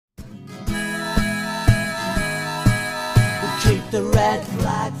the red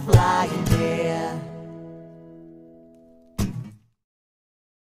flag flying here.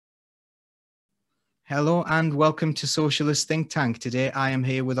 Hello and welcome to Socialist Think Tank. Today I am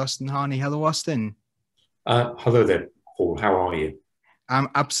here with Austin Harney. Hello, Austin. Hello there, Paul. How are you? I'm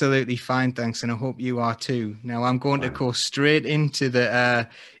absolutely fine, thanks, and I hope you are too. Now I'm going to go straight into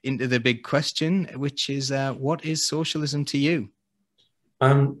the big question, which is, what is socialism to you?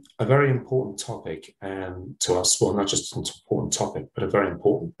 A very important topic to us. Well, not just an important topic, but a very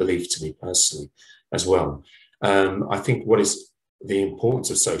important belief to me personally as well. I think what is the importance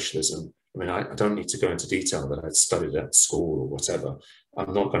of socialism. I mean, I don't need to go into detail that I'd studied at school or whatever.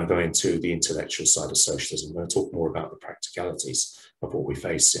 I'm not going to go into the intellectual side of socialism. I'm going to talk more about the practicalities of what we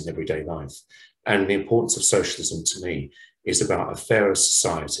face in everyday life. And the importance of socialism to me is about a fairer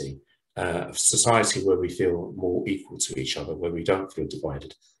society, a society where we feel more equal to each other, where we don't feel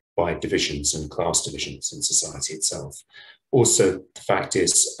divided by divisions and class divisions in society itself. Also, the fact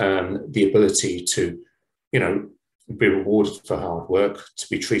is the ability to, be rewarded for hard work, to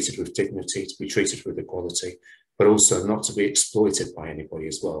be treated with dignity, to be treated with equality, but also not to be exploited by anybody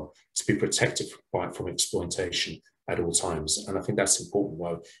as well, to be protected from exploitation at all times. And I think that's important.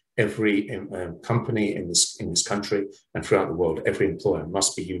 While every company in this country and throughout the world, every employer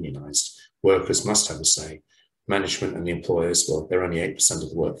must be unionized. Workers must have a say. Management and the employers, well, they're only 8% of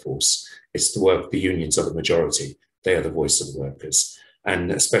the workforce. It's the unions are the majority. They are the voice of the workers.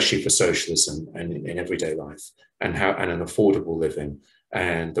 And especially for socialism and in everyday life, and an affordable living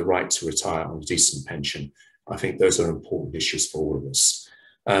and the right to retire on a decent pension. I think those are important issues for all of us.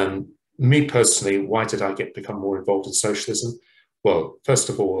 Me personally, why did I become more involved in socialism? Well, first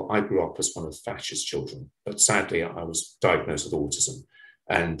of all, I grew up as one of Thatcher's children, but sadly I was diagnosed with autism,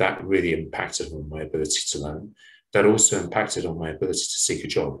 and that really impacted on my ability to learn. That also impacted on my ability to seek a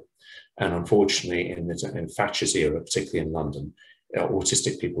job. And unfortunately, in Thatcher's era, particularly in London,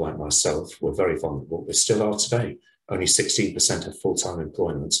 autistic people like myself were very vulnerable. They still are today. Only 16% have full-time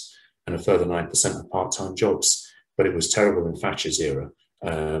employment and a further 9% have part-time jobs. But it was terrible in Thatcher's era,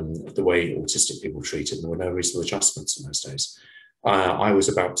 the way autistic people were treated, and there were no reasonable adjustments in those days. I was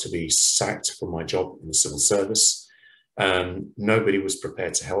about to be sacked from my job in the civil service. Nobody was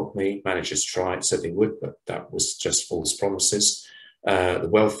prepared to help me. Managers tried, said they would, but that was just false promises. The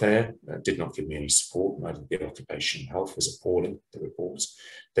welfare did not give me any support. Neither the occupation health was appalling, the reports.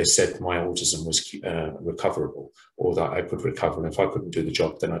 They said my autism was recoverable, or that I could recover, and if I couldn't do the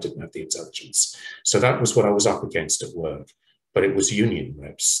job, then I didn't have the intelligence. So that was what I was up against at work. But it was union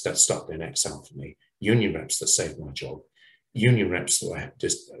reps that stuck their necks out for me, union reps that saved my job, union reps that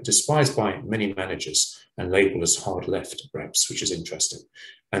were despised by many managers and labelled as hard left reps, which is interesting.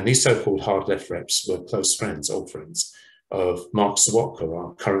 And these so-called hard left reps were close friends, old friends, of Mark Sawatko,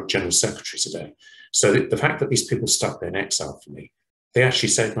 our current General Secretary today. So the fact that these people stuck their necks out for me, they actually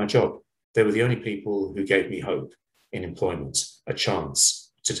saved my job. They were the only people who gave me hope in employment, a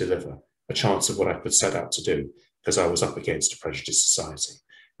chance to deliver, a chance of what I could set out to do, because I was up against a prejudiced society.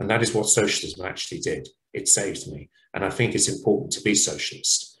 And that is what socialism actually did. It saved me. And I think it's important to be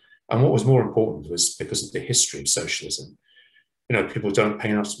socialist. And what was more important was because of the history of socialism. People don't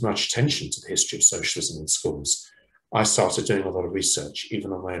pay much attention to the history of socialism in schools. I started doing a lot of research,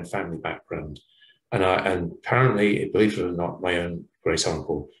 even on my own family background. And apparently, believe it or not, my own great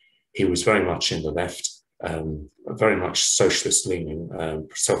uncle, he was very much in the left, very much socialist leaning,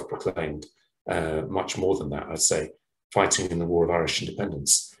 self-proclaimed, much more than that, I'd say, fighting in the War of Irish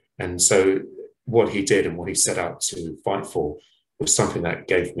Independence. And so what he did and what he set out to fight for was something that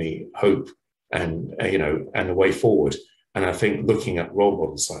gave me hope and a way forward. And I think looking at role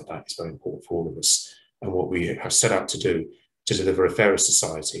models like that is very important for all of us. And what we have set out to do to deliver a fairer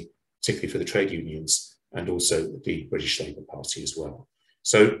society, particularly for the trade unions and also the British Labour Party as well.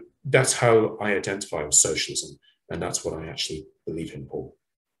 So that's how I identify with socialism, and that's what I actually believe in, Paul.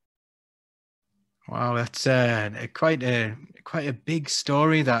 Wow, that's quite a big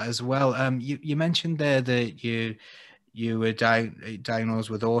story, that as well. You mentioned there that you were diagnosed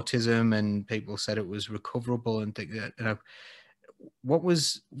with autism, and people said it was recoverable and things. What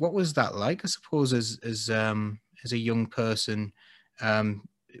was that like? I suppose as a young person,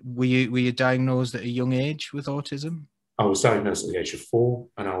 were you diagnosed at a young age with autism? I was diagnosed at the age of 4,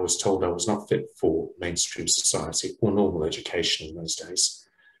 and I was told I was not fit for mainstream society or normal education in those days.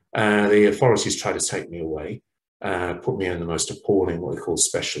 The authorities tried to take me away, put me in the most appalling, what they call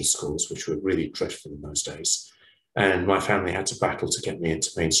special schools, which were really dreadful in those days. And my family had to battle to get me into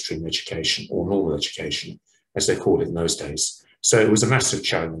mainstream education, or normal education, as they called it in those days. So it was a massive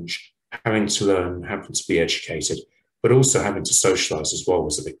challenge, having to learn, having to be educated, but also having to socialise as well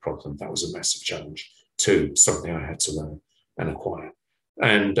was a big problem. That was a massive challenge too, something I had to learn. and acquire.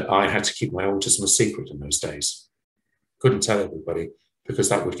 And I had to keep my autism a secret in those days. Couldn't tell everybody because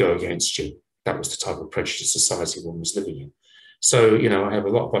that would go against you. That was the type of prejudiced society one was living in. So, I have a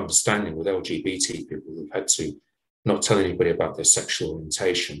lot of understanding with LGBT people who've had to not tell anybody about their sexual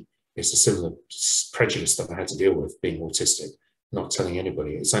orientation. It's a similar prejudice that I had to deal with being autistic, not telling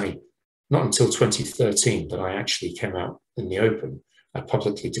anybody. It's only not until 2013 that I actually came out in the open. I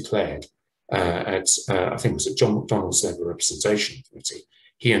publicly declared I think it was at John McDonnell's Labour Representation Committee.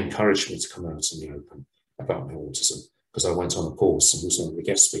 He encouraged me to come out in the open about my autism because I went on a course and was one of the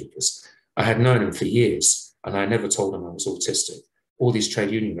guest speakers. I had known him for years and I never told him I was autistic. All these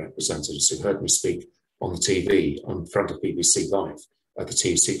trade union representatives who heard me speak on the TV in front of BBC Live at the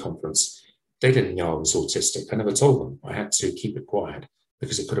TEC conference, they didn't know I was autistic. I never told them. I had to keep it quiet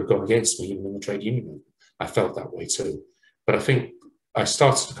because it could have gone against me even in the trade union movement. I felt that way too. But I think I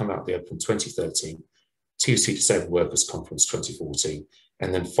started to come out the open 2013, TUC Disabled Workers Conference 2014,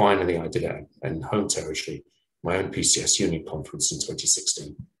 and then finally I did it in home territory, my own PCS union conference in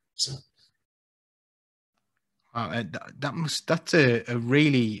 2016. So. That's a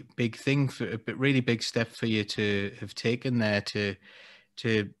really big thing, a really big step for you to have taken there to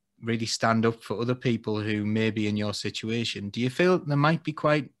really stand up for other people who may be in your situation. Do you feel there might be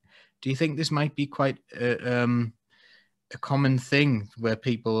do you think this might be quite a common thing where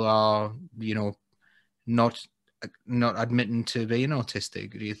people are, not admitting to being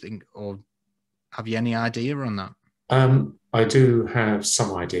autistic? Do you think, or have you any idea on that? I do have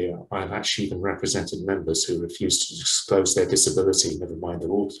some idea. I've actually even represented members who refuse to disclose their disability, never mind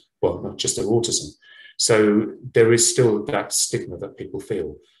not just their autism. So there is still that stigma that people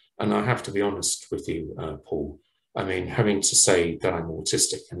feel. And I have to be honest with you, Paul. I mean, having to say that I'm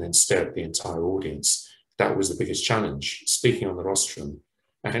autistic and then stare at the entire audience, that was the biggest challenge. Speaking on the rostrum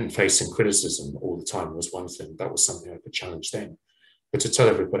and facing criticism all the time was one thing. That was something I could challenge then. But to tell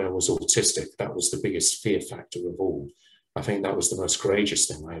everybody I was autistic, that was the biggest fear factor of all. I think that was the most courageous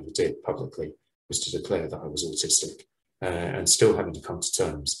thing I ever did publicly, was to declare that I was autistic, and still having to come to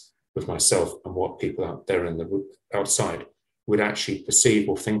terms with myself and what people out there in the outside would actually perceive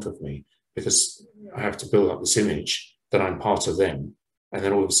or think of me, because I have to build up this image that I'm part of them. And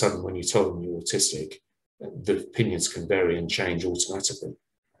then all of a sudden, when you tell them you're autistic, the opinions can vary and change automatically.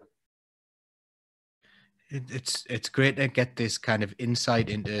 It's great to get this kind of insight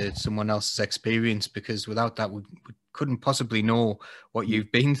into someone else's experience, because without that we couldn't possibly know what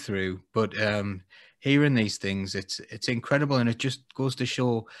you've been through. But hearing these things, it's incredible, and it just goes to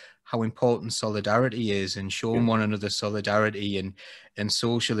show how important solidarity is, and showing one another solidarity and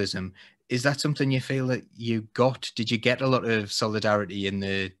socialism. Is that something you feel that you got? Did you get a lot of solidarity in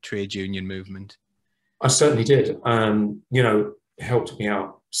the trade union movement? I certainly did. It helped me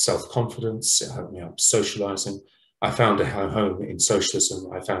out self-confidence, it helped me out socializing. I found a home in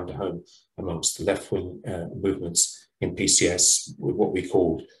socialism. I found a home amongst the left-wing movements in PCS with what we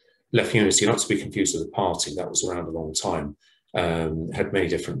called Left Unity, not to be confused with a party that was around a long time, had many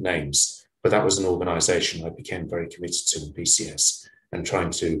different names, but that was an organization I became very committed to in PCS, and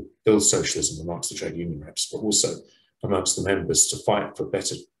trying to build socialism amongst the trade union reps, but also amongst the members to fight for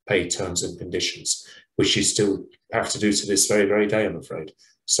better pay terms and conditions, which you still have to do to this very, very day, I'm afraid.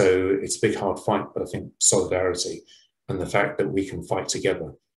 So it's a big, hard fight, but I think solidarity and the fact that we can fight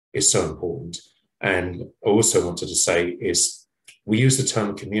together is so important. And I also wanted to say is we use the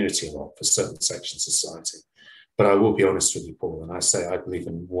term community a lot for certain sections of society, but I will be honest with you, Paul, and I say I believe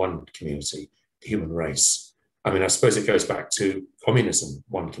in one community, the human race. I mean, I suppose it goes back to communism,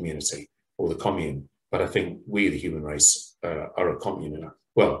 one community, or the commune, but I think we, the human race, are a commune,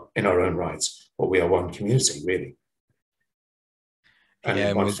 well, in our own rights, but we are one community, really. And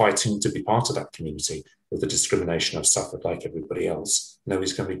I'm fighting to be part of that community with the discrimination I've suffered like everybody else.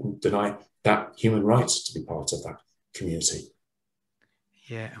 Nobody's going to deny that human right to be part of that community.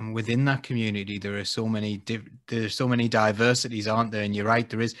 Yeah, and within that community, there are so many diversities, aren't there? And you're right,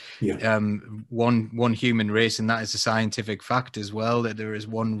 there is one human race, and that is a scientific fact as well, that there is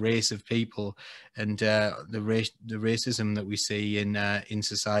one race of people, and the racism that we see in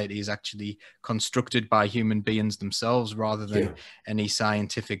society is actually constructed by human beings themselves rather than any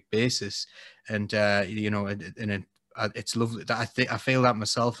scientific basis. And it's lovely that I feel that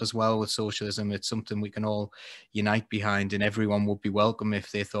myself as well with socialism. It's something we can all unite behind, and everyone would be welcome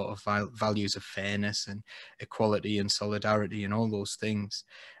if they thought of values of fairness and equality and solidarity and all those things.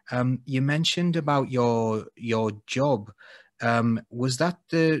 You mentioned about your job. Was that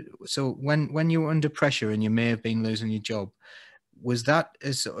so when you were under pressure and you may have been losing your job, was that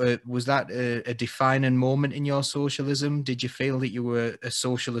a defining moment in your socialism? Did you feel that you were a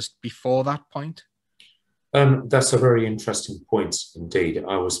socialist before that point? That's a very interesting point indeed.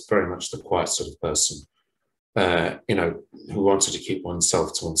 I was very much the quiet sort of person, who wanted to keep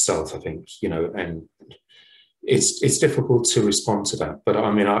oneself to oneself, I think, and it's difficult to respond to that. But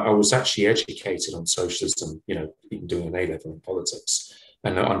I mean, I was actually educated on socialism, even doing an A-level in politics,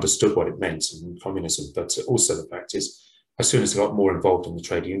 and I understood what it meant in communism. But also the fact is, as soon as I got more involved in the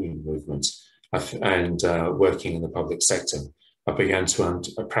trade union movement and working in the public sector, I began to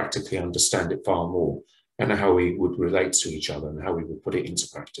practically understand it far more, and how we would relate to each other and how we would put it into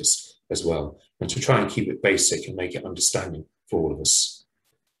practice as well, and to try and keep it basic and make it understanding for all of us.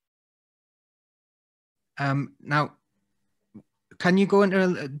 Now, can you go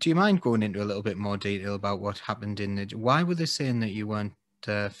into? Do you mind going into a little bit more detail about what happened in the? Why were they saying that you weren't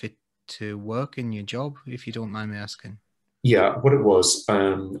fit to work in your job, if you don't mind me asking? Yeah, what it was,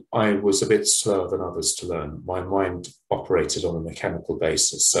 I was a bit slower than others to learn. My mind operated on a mechanical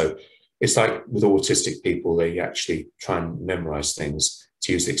basis. So it's like with autistic people, they actually try and memorize things,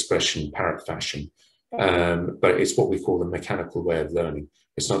 to use the expression parrot fashion. But it's what we call the mechanical way of learning.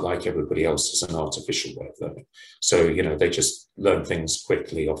 It's not like everybody else is an artificial way of learning. So, they just learn things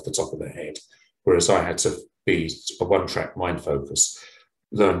quickly off the top of their head. Whereas I had to be a one-track mind focus,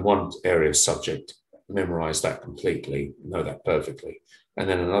 learn one area of subject, memorize that completely, know that perfectly, and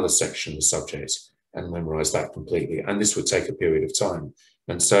then another section of the subject and memorize that completely. And this would take a period of time.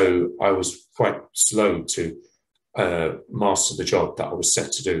 And so I was quite slow to master the job that I was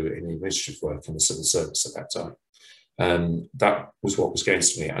set to do in the administrative work in the civil service at that time. That was what was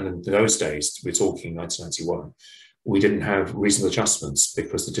against me. And in those days, we're talking 1991, we didn't have reasonable adjustments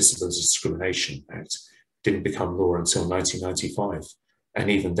because the Disability Discrimination Act didn't become law until 1995. And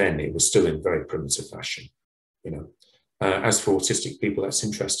even then, it was still in very primitive fashion. As for autistic people, that's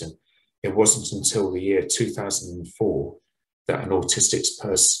interesting. It wasn't until the year 2004 that an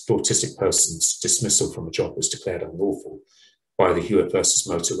autistic person's dismissal from a job was declared unlawful by the Hewitt versus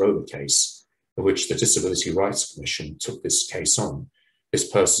Motorola case, in which the Disability Rights Commission took this case on. This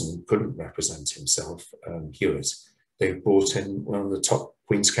person couldn't represent himself, Hewitt. They brought in one of the top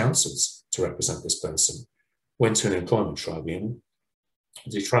Queen's counsels to represent this person, went to an employment tribunal.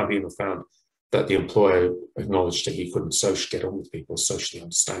 The tribunal found that the employer acknowledged that he couldn't get on with people, socially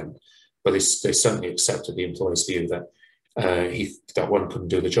understand, but they certainly accepted the employer's view that that one couldn't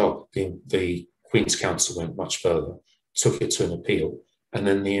do the job. The Queen's Counsel went much further, took it to an appeal, and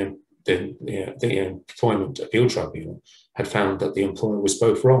then the Employment Appeal Tribunal had found that the employer was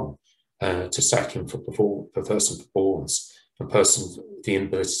both wrong to sack him for personal performance and the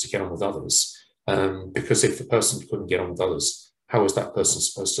inability to get on with others. Because if the person couldn't get on with others, how was that person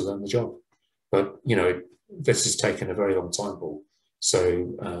supposed to learn the job? But, this has taken a very long time, Paul.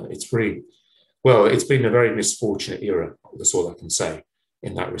 So it's been a very misfortunate era. That's all I can say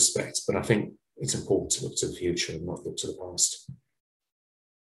in that respect. But I think it's important to look to the future and not look to the past.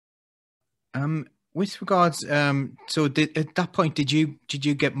 With regards, so at that point, did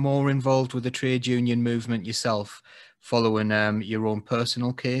you get more involved with the trade union movement yourself, following your own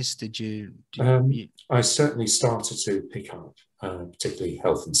personal case? I certainly started to pick up, particularly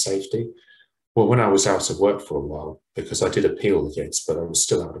health and safety. Well, when I was out of work for a while, because I did appeal against, but I was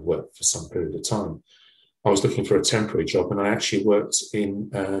still out of work for some period of time, I was looking for a temporary job, and I actually worked in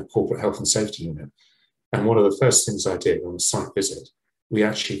a corporate health and safety unit. And one of the first things I did on a site visit, we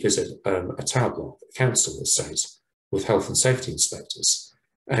actually visited a tower block, a council estate, with health and safety inspectors.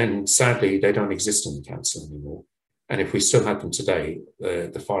 And sadly, they don't exist in the council anymore. And if we still had them today,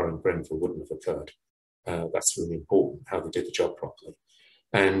 the fire in Grenfell wouldn't have occurred. That's really important, how they did the job properly.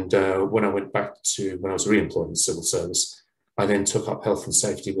 And when I was re-employed in the civil service, I then took up health and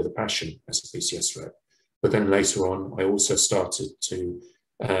safety with a passion as a PCS rep. But then later on, I also started to,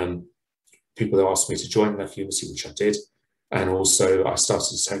 people asked me to join Left Unity, which I did. And also I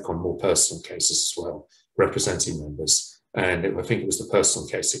started to take on more personal cases as well, representing members. And I think it was the personal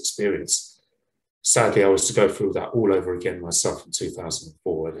case experience. Sadly, I was to go through that all over again myself in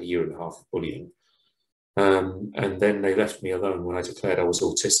 2004 and a year and a half of bullying. And then they left me alone when I declared I was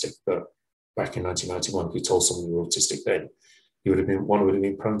autistic. But back in 1991, if you told someone you were autistic then, one would have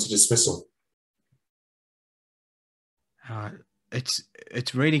been prone to dismissal.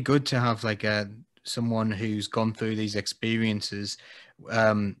 It's really good to have like someone who's gone through these experiences,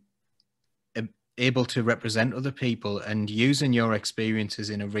 able to represent other people and using your experiences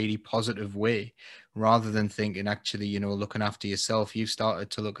in a really positive way, rather than thinking actually, looking after yourself. You've started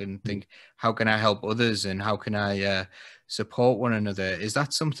to look and think, how can I help others and how can I support one another? Is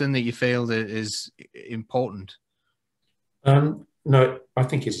that something that you feel that is important? No, I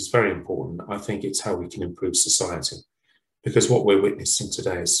think it is very important. I think it's how we can improve society, because what we're witnessing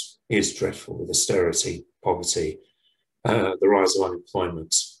today is dreadful, with austerity poverty, the rise of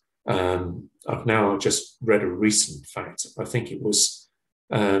unemployment. I've now just read a recent fact. I think it was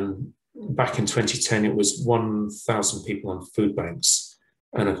back in 2010, it was 1,000 people on food banks.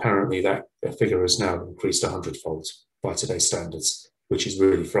 And apparently that figure has now increased 100-fold by today's standards, which is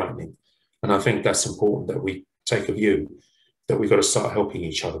really frightening. And I think that's important that we take a view that we've got to start helping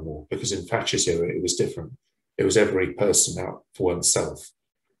each other more, because in Thatcher's era, it was different. It was every person out for oneself.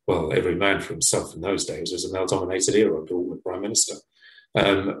 Well, every man for himself in those days. It was a male-dominated era under all the Prime Minister.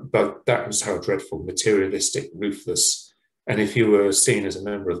 But that was how dreadful, materialistic, ruthless. And if you were seen as a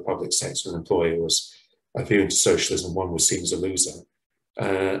member of the public sector, an employee who was adhering to socialism, one was seen as a loser.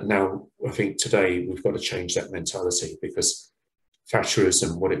 Now, I think today we've got to change that mentality, because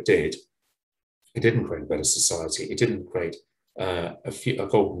Thatcherism, what it didn't create a better society. It didn't create a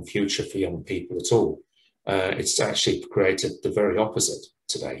golden future for young people at all. It's actually created the very opposite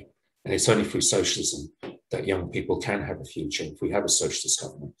today. And it's only through socialism that young people can have a future. If we have a socialist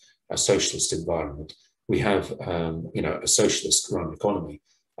government, a socialist environment, we have a socialist run economy.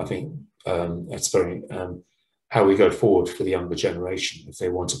 I think that's very how we go forward for the younger generation if they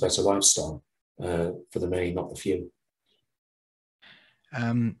want a better lifestyle for the many, not the few.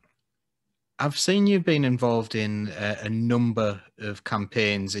 I've seen you've been involved in a number of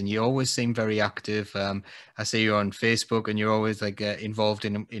campaigns, and you always seem very active. I see you on Facebook, and you're always involved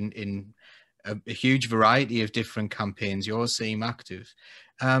in a huge variety of different campaigns. You always seem active.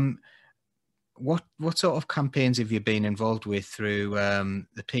 What sort of campaigns have you been involved with through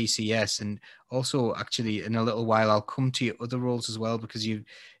the PCS? And also, actually, in a little while, I'll come to your other roles as well, because you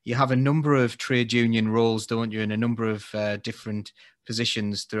have a number of trade union roles, don't you, in a number of different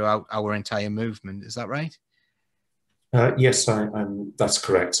positions throughout our entire movement. Is that right? Yes, that's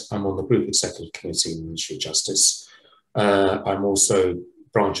correct. I'm on the Group Executive Committee in the Ministry of Justice. I'm also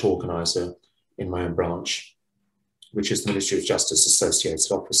branch organiser in my own branch, which is the Ministry of Justice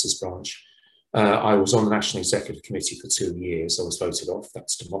Associated Officers branch. I was on the National Executive Committee for 2 years. I was voted off.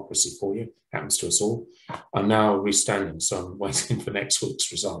 That's democracy for you. Happens to us all. I'm now restanding, so I'm waiting for next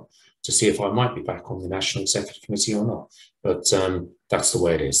week's result to see if I might be back on the National Executive Committee or not. But that's the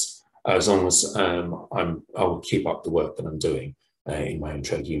way it is. As long as I will keep up the work that I'm doing in my own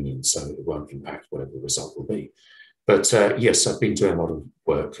trade union, so it won't impact whatever the result will be. But yes, I've been doing a lot of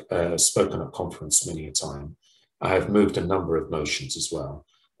work, spoken at conference many a time. I have moved a number of motions as well.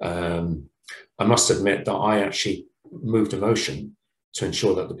 I must admit that I actually moved a motion to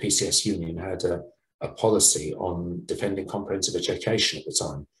ensure that the PCS union had a policy on defending comprehensive education at the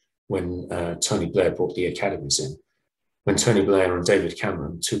time, when Tony Blair brought the academies in. When Tony Blair and David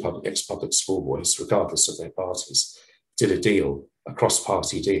Cameron, two ex-public school boys, regardless of their parties, did a deal, a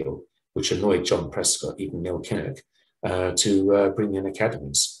cross-party deal, which annoyed John Prescott, even Neil Kinnock, to bring in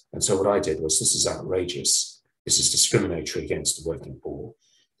academies. And so what I did was, this is outrageous. This is discriminatory against the working poor.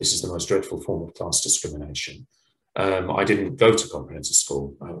 This is the most dreadful form of class discrimination. I didn't go to comprehensive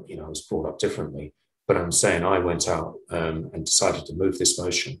school. I was brought up differently. But I'm saying I went out and decided to move this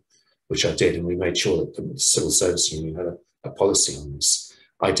motion, which I did, and we made sure that the Civil Service Union had a policy on this.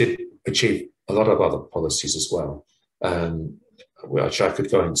 I did achieve a lot of other policies as well, which I could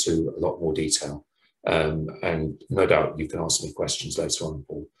go into a lot more detail. And no doubt you can ask me questions later on,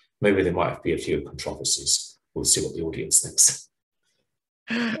 Paul. Maybe there might be a few controversies. We'll see what the audience thinks.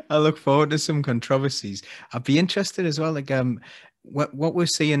 I look forward to some controversies. I'd be interested as well, what we're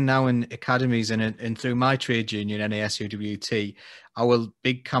seeing now in academies and through my trade union, NASUWT, our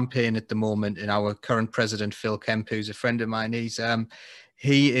big campaign at the moment, and our current president, Phil Kemp, who's a friend of mine,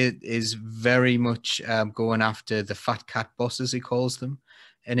 he is very much going after the fat cat bosses, he calls them.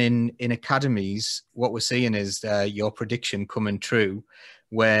 And in academies, what we're seeing is your prediction coming true,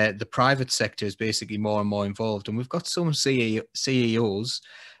 where the private sector is basically more and more involved. And we've got some CEOs.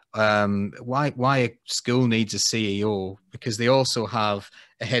 Why a school needs a CEO, because they also have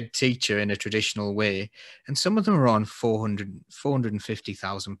a head teacher in a traditional way, and some of them are on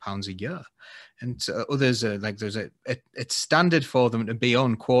 £450,000 a year, and others are it's standard for them to be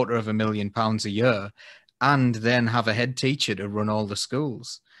on £250,000 a year, and then have a head teacher to run all the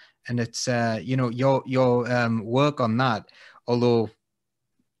schools. And it's your work on that, although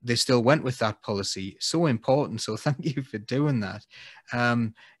they still went with that policy, so important. So thank you for doing that.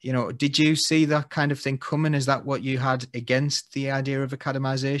 Did you see that kind of thing coming? Is that what you had against the idea of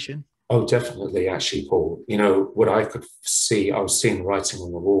academization? Oh, definitely, actually, Paul. What I could see, I was seeing writing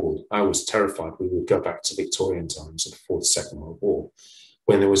on the wall. I was terrified we would go back to Victorian times before the Second World War,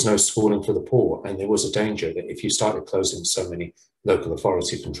 when there was no schooling for the poor. And there was a danger that if you started closing so many local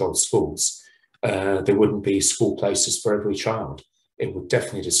authority-controlled schools, there wouldn't be school places for every child it would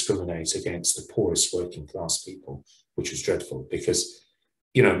definitely discriminate against the poorest working class people, which was dreadful because,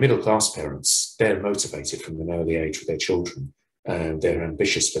 you know, middle class parents, they're motivated from an early age with their children, and they're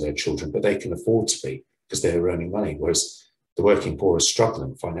ambitious for their children, but they can afford to be because they're earning money. Whereas the working poor are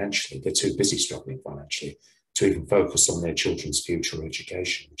struggling financially. They're too busy struggling financially to even focus on their children's future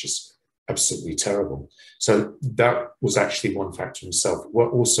education, which is absolutely terrible. So that was actually one factor in itself.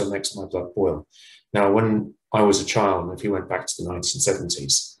 What also makes my blood boil. Now, when I was a child, and if you went back to the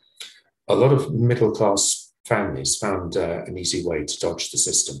 1970s, a lot of middle class families found an easy way to dodge the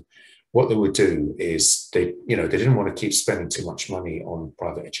system. What they would do is they didn't want to keep spending too much money on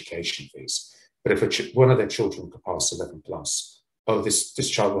private education fees. But if one of their children could pass 11 plus, oh, this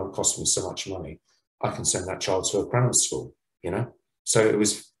child won't cost me so much money, I can send that child to a grammar school, you know? So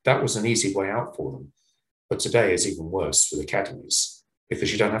that was an easy way out for them. But today is even worse with academies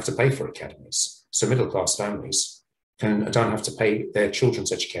because you don't have to pay for academies. So middle-class families don't have to pay their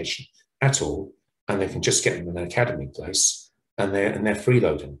children's education at all, and they can just get them in an academy place, and they're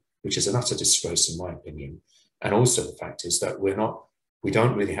freeloading, which is an utter disgrace in my opinion. And also the fact is that we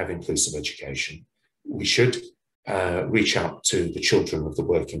don't really have inclusive education. We should reach out to the children of the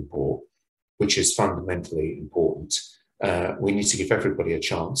working poor, which is fundamentally important. We need to give everybody a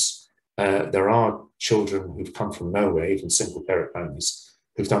chance. There are children who've come from nowhere, even single parent families,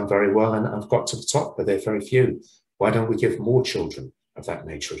 who've done very well and have got to the top, but they're very few. Why don't we give more children of that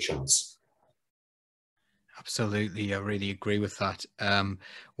nature a chance? Absolutely, I really agree with that.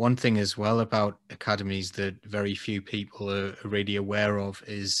 One thing as well about academies that very few people are really aware of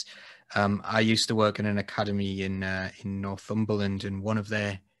is I used to work in an academy in Northumberland, and one of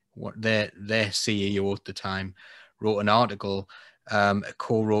their CEO at the time wrote an article,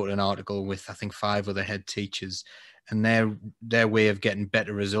 co-wrote an article with I think 5 other head teachers, and their way of getting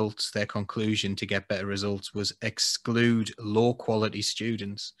better results, their conclusion to get better results was exclude low quality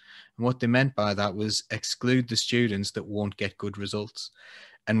students. And what they meant by that was exclude the students that won't get good results.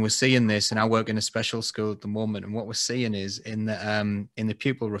 And we're seeing this, and I work in a special school at the moment, and what we're seeing is in the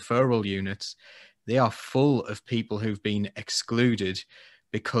pupil referral units, they are full of people who've been excluded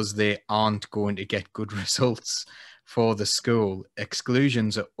because they aren't going to get good results for the school.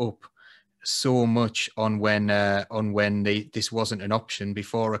 Exclusions are up so much on when this wasn't an option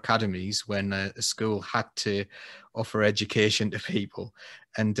before academies, when a school had to offer education to people.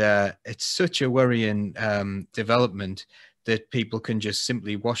 And it's such a worrying development that people can just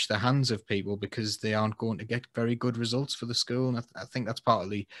simply wash the hands of people because they aren't going to get very good results for the school. And I think that's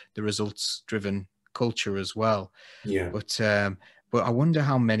partly the results driven culture as well. Yeah. But I wonder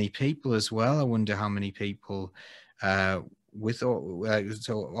how many people as well. I wonder how many people with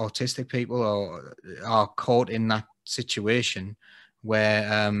so autistic people are caught in that situation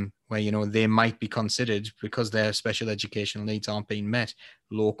where they might be considered, because their special educational needs aren't being met,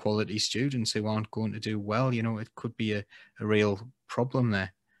 low quality students who aren't going to do well. It could be a real problem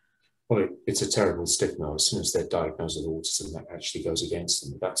there. Well, it's a terrible stigma. As soon as they're diagnosed with autism, that actually goes against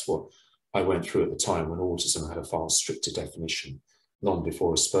them. That's what I went through at the time when autism had a far stricter definition, long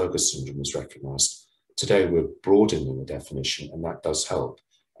before Asperger's syndrome was recognised. Today, we're broadening the definition, and that does help.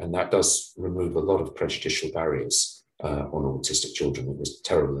 And that does remove a lot of prejudicial barriers on autistic children. It was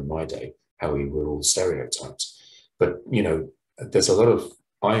terrible in my day, how we were all stereotyped. But, there's a lot of...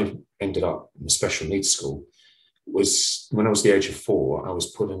 I ended up in a special needs school. When I was the age of 4, I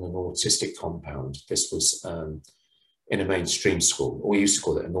was put in an autistic compound. This was in a mainstream school, or we used to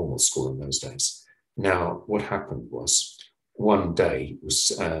call it a normal school in those days. Now, what happened was, one day, it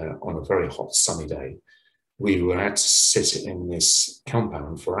was on a very hot, sunny day, we were had to sit in this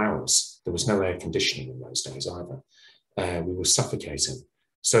compound for hours. There was no air conditioning in those days either. We were suffocating.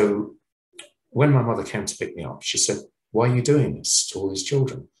 So when my mother came to pick me up, she said, "Why are you doing this to all these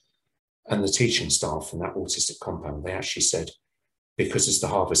children?" And the teaching staff from that autistic compound, they actually said, "Because it's the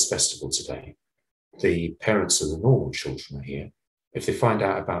Harvest Festival today. The parents of the normal children are here. If they find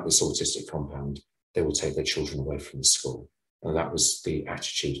out about this autistic compound, they will take their children away from the school." And that was the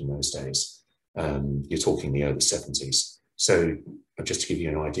attitude in those days. You're talking the early 70s. So just to give you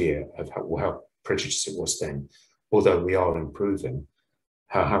an idea of how prejudiced it was then, although we are improving,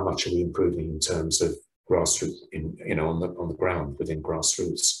 how much are we improving in terms of grassroots, on the ground within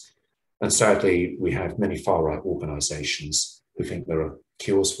grassroots? And sadly, we have many far-right organisations who think there are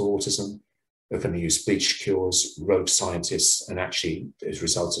cures for autism. They're going to use bleach cures, rogue scientists, and actually it's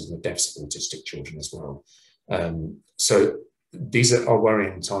resulted in the deaths of autistic children as well. So these are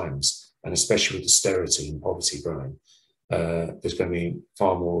worrying times, and especially with austerity and poverty growing, there's going to be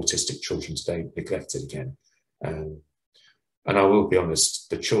far more autistic children today neglected again. And I will be honest,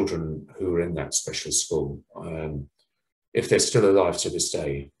 the children who are in that special school, if they're still alive to this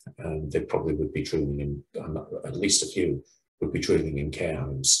day, they probably would be dreaming in, at least a few would be dreaming in care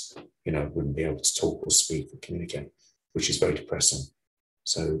homes, wouldn't be able to talk or speak or communicate, which is very depressing.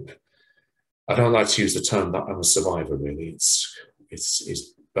 So I don't like to use the term that I'm a survivor, really.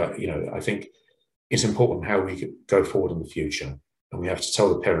 But, I think it's important how we go forward in the future. And we have to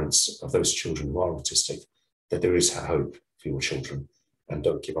tell the parents of those children who are autistic that there is hope for your children, and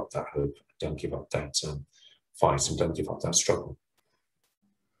don't give up that hope, don't give up that fight, and don't give up that struggle.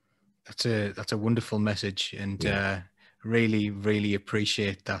 That's a wonderful message, and really, really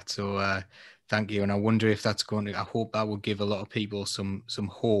appreciate that. So thank you. And I wonder if that's I hope that will give a lot of people some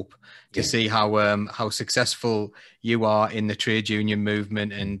hope to see how successful you are in the trade union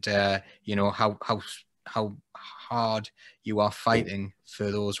movement, and how hard you are fighting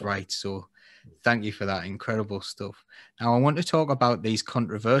for those rights. So thank you for that. Incredible stuff. Now I want to talk about these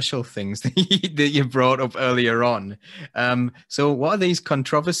controversial things that you brought up earlier on. So what are these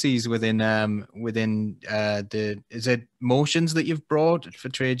controversies within is it motions that you've brought for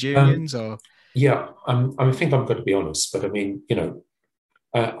trade unions, or? Yeah, I think I'm going to be honest, but I mean,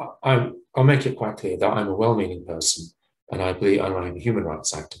 I'll make it quite clear that I'm a well-meaning person, and I believe I'm a human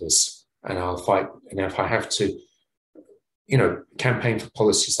rights activist, and I'll fight. And if I have to, campaign for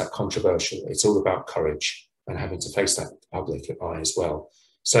policies that are controversial, it's all about courage and having to face that public eye as well.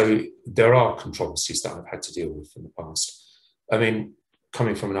 So there are controversies that I've had to deal with in the past. I mean,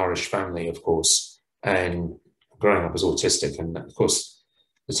 coming from an Irish family, of course, and growing up as autistic, and of course,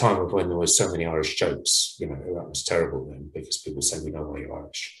 the time of when there were so many Irish jokes, that was terrible then, because people say, we know why you're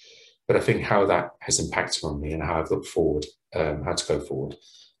Irish. But I think how that has impacted on me and how I've looked forward, how to go forward.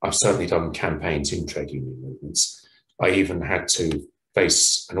 I've certainly done campaigns in trade union movements. I even had to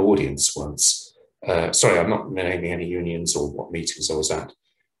face an audience once. Sorry, I'm not naming any unions or what meetings I was at,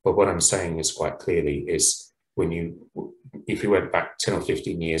 but what I'm saying is quite clearly is if you went back 10 or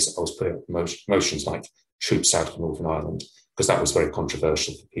 15 years, I was putting up motions like troops out of Northern Ireland, because that was very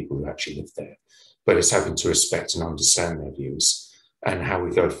controversial for people who actually lived there. But it's having to respect and understand their views and how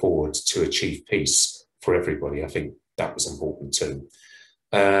we go forward to achieve peace for everybody. I think that was important too.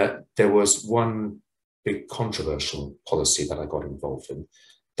 There was one big controversial policy that I got involved in.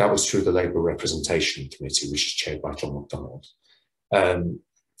 That was through the Labour Representation Committee, which is chaired by John MacDonald. A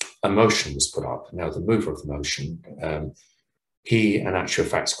motion was put up. Now, the mover of the motion, he, in actual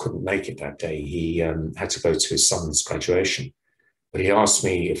fact, couldn't make it that day. He had to go to his son's graduation. But he asked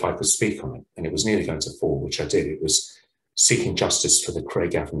me if I could speak on it, and it was nearly going to fall, which I did. It was seeking justice for the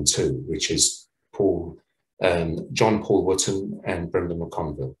Craigavon 2, which is John Paul Wootton and Brendan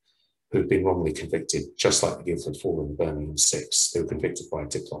McConville, who've been wrongly convicted, just like the Guildford 4 and Birmingham 6. They were convicted by a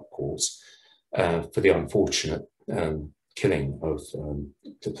diplock court for the unfortunate killing of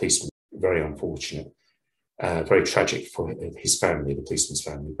the policeman. Very unfortunate, very tragic for his family, the policeman's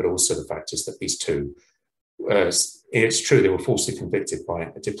family, but also the fact is that these two, it's true, they were falsely convicted by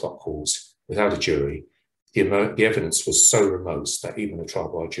a diplock court without a jury. The evidence was so remote that even a trial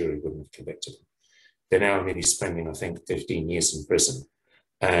by jury wouldn't have convicted them. They're now nearly spending, I think, 15 years in prison.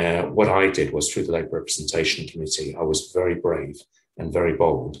 What I did was, through the Labour Representation Committee, I was very brave and very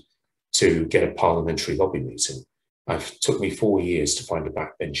bold to get a parliamentary lobby meeting. It took me 4 years to find a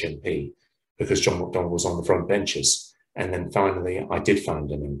backbench MP, because John MacDonald was on the front benches. And then finally, I did find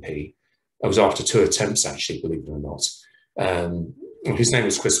an MP. I was after 2 attempts, actually, believe it or not. His name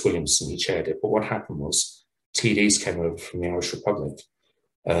was Chris Williamson, he chaired it. But what happened was TDs came over from the Irish Republic,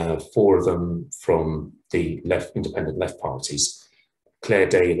 4 of them from the independent left parties. Claire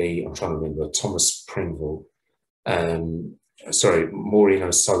Daly, I'm trying to remember, Thomas Pringle, Maureen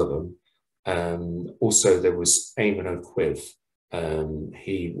O'Sullivan. Also, there was Eamon O'Quiv.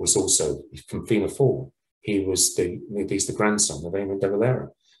 He was also from Fianna Fáil. He's the grandson of Eamon de Valera.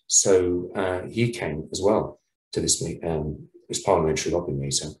 So he came as well to this parliamentary lobby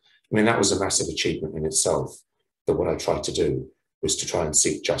meeting. I mean, that was a massive achievement in itself, that what I tried to do was to try and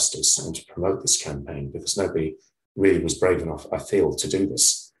seek justice and to promote this campaign, because nobody really was brave enough, I feel, to do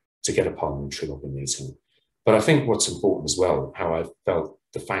this, to get a parliamentary lobby meeting. But I think what's important as well, how I felt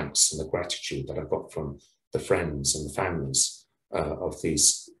the thanks and the gratitude that I got from the friends and the families of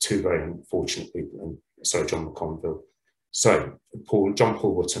these 2 very unfortunate people, John Paul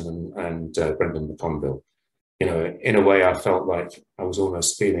Wootton and Brendan McConville. In a way, I felt like I was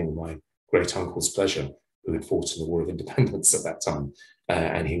almost feeling my great uncle's pleasure, who had fought in the War of Independence at that time,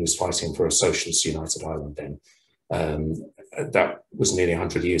 and he was fighting for a socialist United Ireland then. That was nearly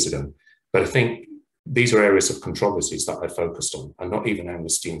 100 years ago. But I think these are areas of controversies that I focused on, and not even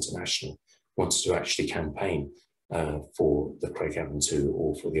Amnesty International wanted to actually campaign for the Craigavon 2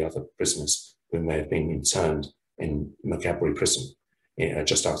 or for the other prisoners who may have been interned in Macabry Prison,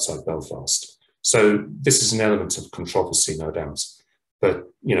 just outside Belfast. So this is an element of controversy, no doubt. But,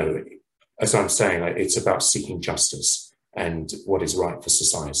 you know, as I'm saying, it's about seeking justice and what is right for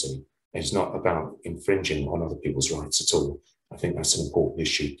society. It's not about infringing on other people's rights at all. I think that's an important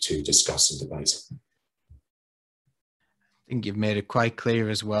issue to discuss and debate. I think you've made it quite clear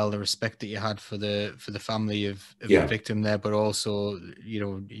as well, the respect that you had for the family of the victim there, but also, you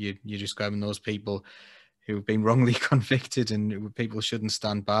know, you're describing those people who've been wrongly convicted and people shouldn't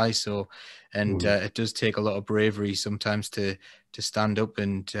stand by. So, and it does take a lot of bravery sometimes to stand up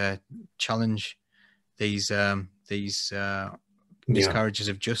and challenge these miscarriages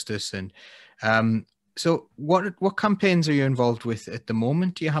of justice. And so what campaigns are you involved with at the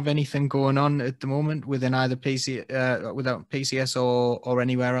moment? Do you have anything going on at the moment within either without PCS or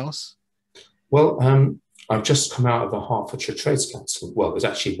anywhere else? Well, I've just come out of the Hertfordshire Trades Council. Well, it was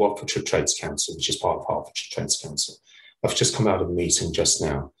actually Watfordshire Trades Council, which is part of Hertfordshire Trades Council. I've just come out of a meeting just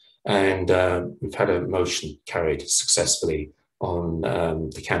now, and we've had a motion carried successfully on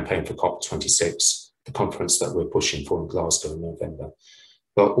the campaign for COP26, the conference that we're pushing for in Glasgow in November.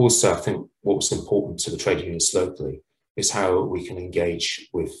 But also, I think what was important to the trade unions locally is how we can engage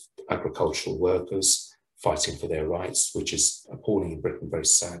with agricultural workers fighting for their rights, which is appalling in Britain, very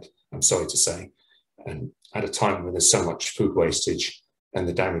sad, I'm sorry to say. And at a time when there's so much food wastage and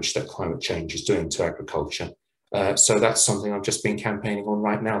the damage that climate change is doing to agriculture. So that's something I've just been campaigning on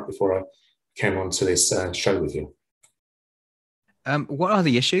right now before I came on to this show with you. What are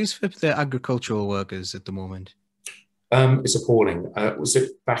the issues for the agricultural workers at the moment? It's appalling. Was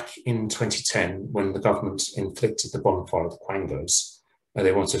it back in 2010 when the government inflicted the bonfire of the Quangos?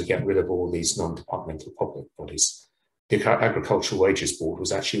 They wanted to get rid of all these non-departmental public bodies. The Agricultural Wages Board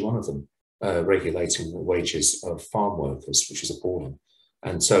was actually one of them, regulating the wages of farm workers, which is appalling.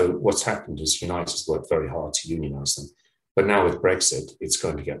 And so what's happened is United's worked very hard to unionise them. But now with Brexit, it's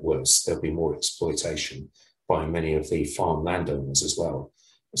going to get worse. There'll be more exploitation by many of the farm landowners as well.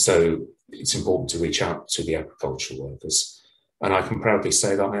 So it's important to reach out to the agricultural workers. And I can proudly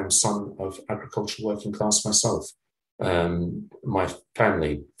say that I am son of agricultural working class myself. My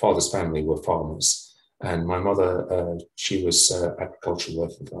family, father's family, were farmers. And my mother, she was agricultural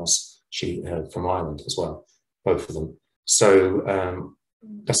working class. She from Ireland as well, both of them. So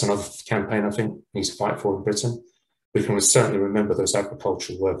that's another campaign I think we need to fight for in Britain. We can certainly remember those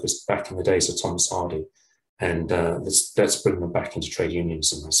agricultural workers back in the days of Thomas Hardy. And let's bring them back into trade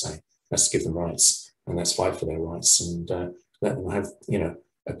unionism, I say. Let's give them rights and let's fight for their rights and let them have, you know,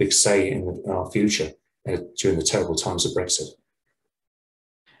 a big say in our future during the terrible times of Brexit.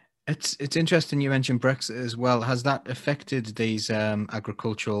 It's interesting you mentioned Brexit as well. Has that affected these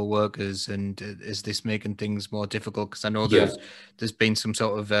agricultural workers, and is this making things more difficult? Because I know there's been some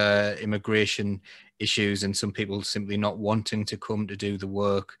sort of immigration issues and some people simply not wanting to come to do the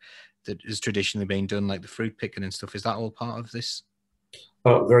work that has traditionally been done, like the fruit picking and stuff. Is that all part of this?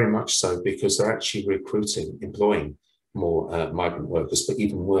 Oh, very much so, because they're actually employing more migrant workers, but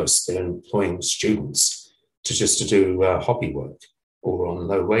even worse, they're employing students to do hobby work or on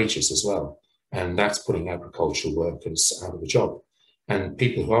low wages as well. And that's putting agricultural workers out of a job. And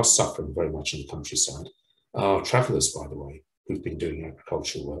people who are suffering very much in the countryside are travellers, by the way, who've been doing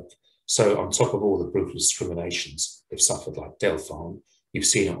agricultural work. So on top of all the brutal discriminations they've suffered, like Dale Farm, you've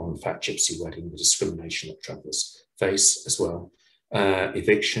seen it on Fat Gypsy Wedding, the discrimination that travellers face as well.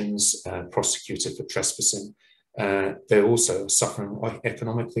 Evictions, prosecuted for trespassing. They're also suffering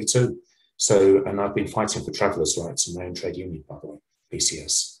economically too. So, and I've been fighting for travellers' rights in my own trade union, by the way,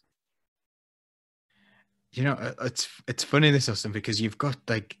 PCS. You know, it's funny this, Austin, because you've got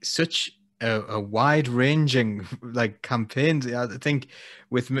like such a wide-ranging like campaigns. I think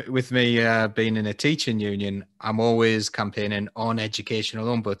with me being in a teaching union, I'm always campaigning on education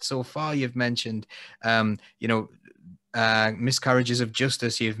alone. But so far, you've mentioned, you know, miscarriages of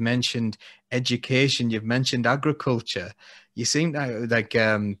justice. You've mentioned education. You've mentioned agriculture. You seem to like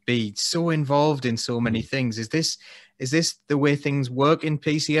be so involved in so many things. Is this the way things work in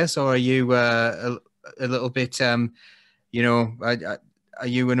PCS, or are you a little bit, you know, are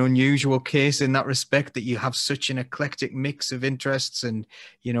you an unusual case in that respect, that you have such an eclectic mix of interests and,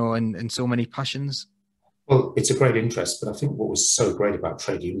 you know, and so many passions? Well, it's a great interest, but I think what was so great about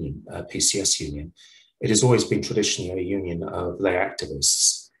trade union, PCS union, it has always been traditionally a union of lay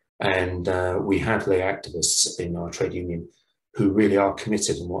activists. And we have lay activists in our trade union who really are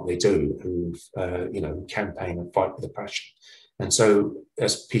committed in what they do, who you know, campaign and fight with a passion. And so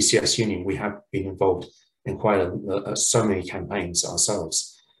as PCS union, we have been involved in quite so many campaigns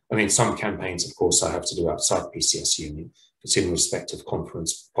ourselves. I mean, some campaigns, of course, I have to do outside PCS union. It's in respect of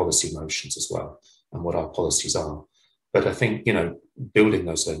conference policy motions as well. and what our policies are. But I think, building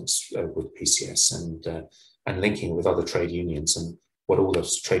those links with PCS and linking with other trade unions and what all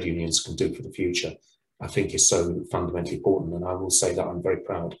those trade unions can do for the future, I think is so fundamentally important. And I will say that I'm very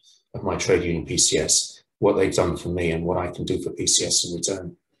proud of my trade union PCS, what they've done for me and what I can do for PCS in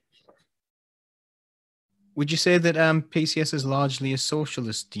return. Would you say that PCS is largely a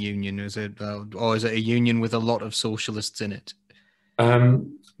socialist union, or is it a union with a lot of socialists in it?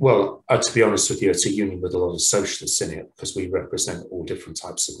 Well, to be honest with you, it's a union with a lot of socialists in it because we represent all different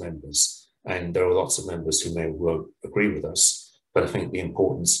types of members. And there are lots of members who may well agree with us. But I think the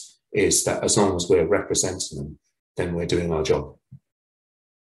importance is that as long as we're representing them, then we're doing our job.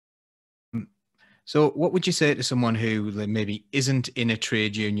 So what would you say to someone who maybe isn't in a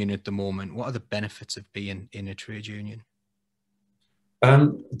trade union at the moment? What are the benefits of being in a trade union?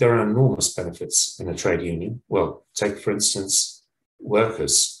 There are enormous benefits in a trade union. Well, take, for instance,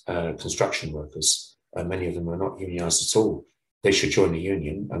 workers, construction workers. Many of them are not unionised at all. They should join a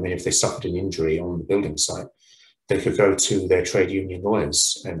union. I mean, if they suffered an injury on the building site, they could go to their trade union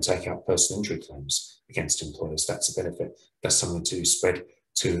lawyers and take out personal injury claims against employers. That's a benefit. That's something to spread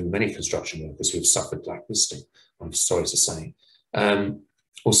to many construction workers who've suffered blacklisting, I'm sorry to say.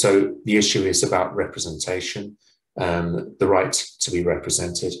 Also, the issue is about representation, the right to be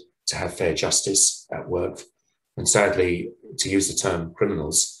represented, to have fair justice at work. And sadly, to use the term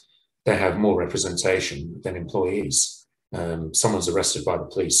criminals, they have more representation than employees. Someone's arrested by the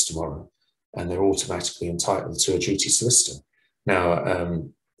police tomorrow, and they're automatically entitled to a duty solicitor. Now,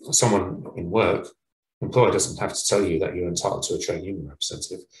 someone in work, employer doesn't have to tell you that you're entitled to a trade union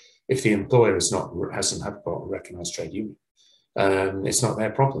representative. If the employer hasn't got a recognised trade union, it's not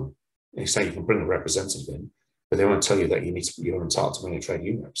their problem. They say you can bring a representative in, but they won't tell you that you're entitled to bring a trade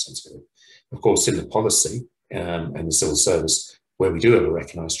union representative. Of course, in the policy and the civil service, where we do have a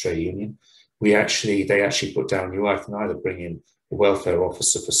recognised trade union, they actually put down you can either bring in a welfare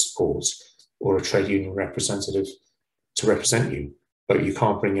officer for support or a trade union representative to represent you, but you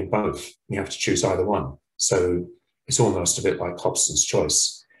can't bring in both. You have to choose either one. So it's almost a bit like Hobson's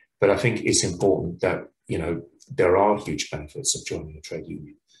choice. But I think it's important that, there are huge benefits of joining a trade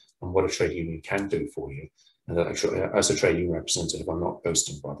union and what a trade union can do for you. And that as a trade union representative, I'm not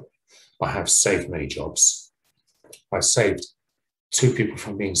boasting, by the way. I have saved many jobs. I saved 2 people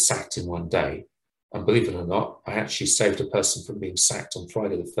from being sacked in one day. And believe it or not, I actually saved a person from being sacked on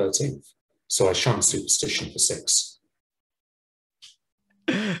Friday the 13th. So I shunned superstition for 6.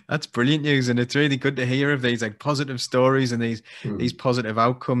 That's brilliant news, and it's really good to hear of these positive stories and these positive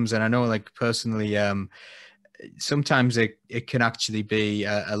outcomes. And I know personally, sometimes it can actually be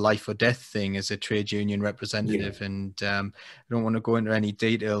a life or death thing as a trade union representative. Yeah. And I don't want to go into any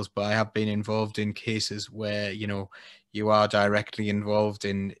details, but I have been involved in cases where you are directly involved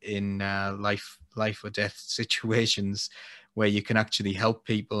in life or death situations where you can actually help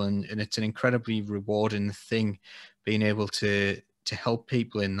people, and it's an incredibly rewarding thing being able to help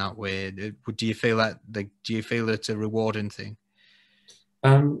people in that way. Do you feel that? Do you feel it's a rewarding thing?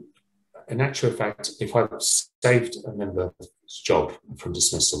 In actual fact, if I've saved a member's job from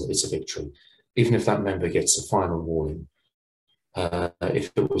dismissal, it's a victory. Even if that member gets a final warning,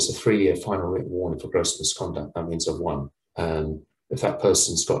 if it was a 3-year final written warning for gross misconduct, that means I've won. If that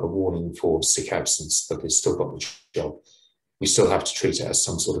person's got a warning for sick absence, but they've still got the job, we still have to treat it as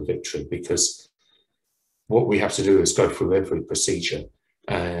some sort of victory, because what we have to do is go through every procedure.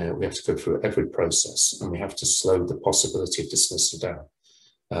 We have to go through every process, and we have to slow the possibility of dismissal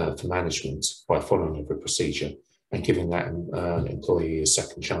down for management by following every procedure and giving that employee a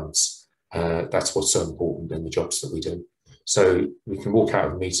second chance. That's what's so important in the jobs that we do. So we can walk out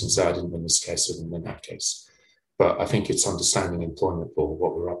of the meeting and say, I didn't win this case, I didn't win that case. But I think it's understanding employment law,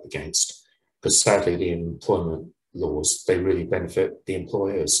 what we're up against. Because sadly, the employment laws, they really benefit the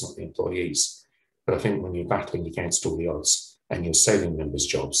employers, not the employees. But I think when you're battling against all the odds and you're saving members'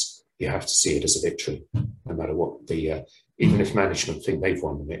 jobs, you have to see it as a victory, no matter what even if management think they've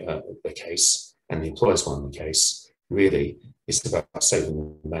won the case and the employers won the case, really it's about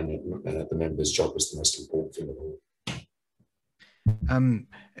saving the member's job is the most important thing of all.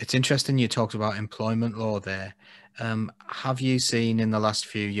 It's interesting you talked about employment law there. Have you seen in the last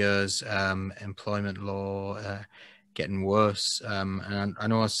few years employment law getting worse? And I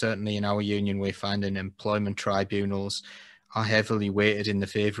know certainly in our union we're finding employment tribunals are heavily weighted in the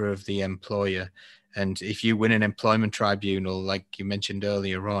favour of the employer. And if you win an employment tribunal, like you mentioned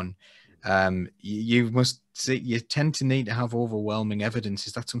earlier on, you tend to need to have overwhelming evidence.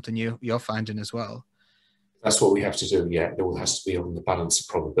 Is that something you're finding as well? That's what we have to do, yeah. It all has to be on the balance of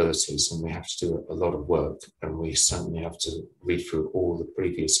probabilities, and we have to do a lot of work, and we certainly have to read through all the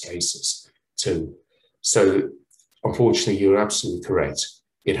previous cases too. So unfortunately, you're absolutely correct.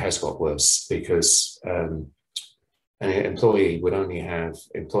 It has got worse because an employee would only have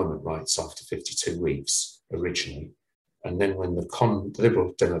employment rights after 52 weeks originally. And then when the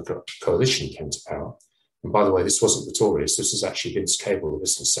Liberal Democrat coalition came to power, and by the way, this wasn't the Tories, this was actually Vince Cable, the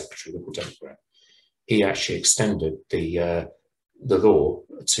Business Secretary, Liberal Democrat, he actually extended the law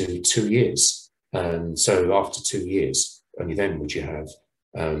to 2 years. And so after 2 years, only then would you have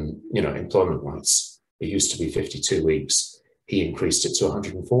employment rights. It used to be 52 weeks. He increased it to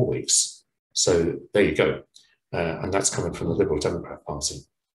 104 weeks. So there you go. And that's coming from the Liberal Democrat Party.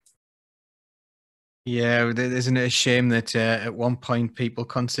 Yeah, isn't it a shame that at one point people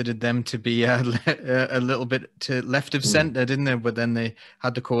considered them to be a little bit to left of centre, didn't they? But then they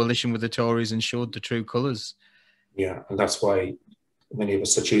had the coalition with the Tories and showed the true colours. Yeah, and that's why many of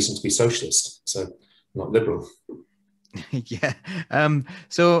us are choosing to be socialist, so not liberal. Yeah.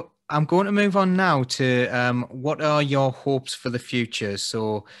 So I'm going to move on now to what are your hopes for the future?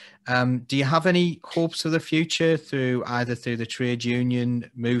 So do you have any hopes for the future either through the trade union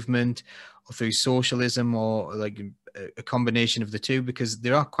movement or through socialism, or like a combination of the two? Because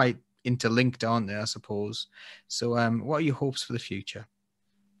they are quite interlinked, aren't they, I suppose? So what are your hopes for the future?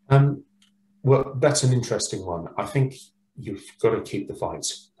 Well, that's an interesting one. I think you've got to keep the fight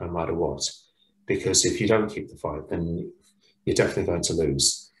no matter what, because if you don't keep the fight, then you're definitely going to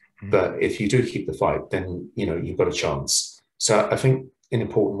lose. But if you do keep the fight, then you've got a chance. So I think an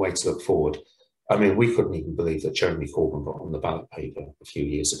important way to look forward. I mean, we couldn't even believe that Jeremy Corbyn got on the ballot paper a few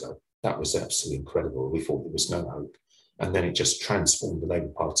years ago. That was absolutely incredible. We thought there was no hope, and then it just transformed the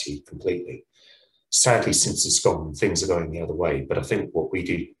Labour Party completely. Sadly, since it's gone, things are going the other way. But I think what we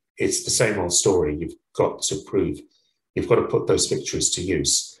do, it's the same old story. You've got to put those victories to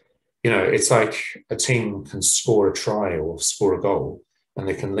use. It's like a team can score a try or score a goal and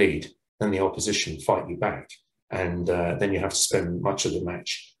they can lead, then the opposition fight you back. And then you have to spend much of the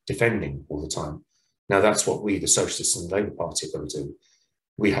match defending all the time. Now, that's what we, the Socialists and the Labour Party, are going to do.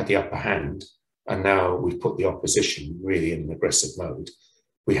 We had the upper hand, and now we've put the opposition really in an aggressive mode.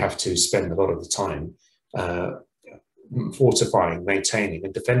 We have to spend a lot of the time fortifying, maintaining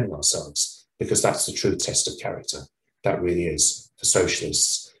and defending ourselves, because that's the true test of character. That really is for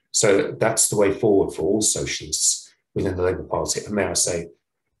socialists. So that's the way forward for all socialists within the Labour Party. And may I say,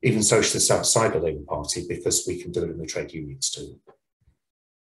 even socialists outside the Labour Party, because we can do it in the trade unions too.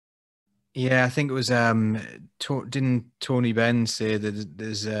 Yeah, I think it was. Didn't Tony Benn say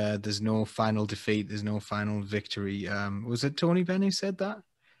that there's no final defeat, there's no final victory? Was it Tony Benn who said that?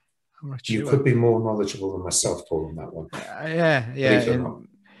 I'm not sure. You could be more knowledgeable than myself, Paul, on that one.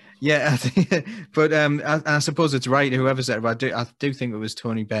 Yeah. I think, but I suppose it's right. Whoever said it, but I do think it was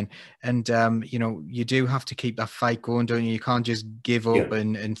Tony Benn. And you do have to keep that fight going, don't you? You can't just give up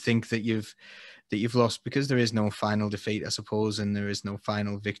and think that you've lost, because there is no final defeat, I suppose, and there is no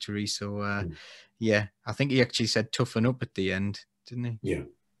final victory. So I think he actually said toughen up at the end, didn't he?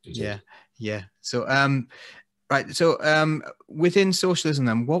 Yeah. So right. So within socialism,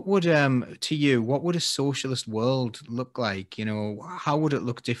 then, what would a socialist world look like? How would it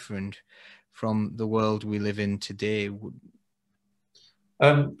look different from the world we live in today?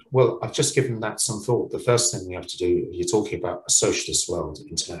 Well, I've just given that some thought. The first thing we have to do, you're talking about a socialist world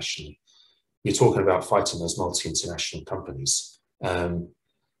internationally. You're talking about fighting those multi-international companies.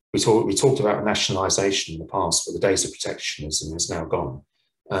 We talked about nationalisation in the past, but the days of protectionism is now gone.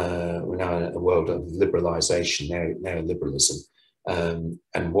 We're now in a world of liberalisation, neoliberalism.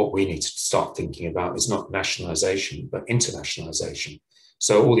 And what we need to start thinking about is not nationalisation, but internationalisation.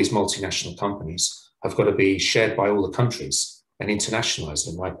 So all these multinational companies have got to be shared by all the countries and internationalised,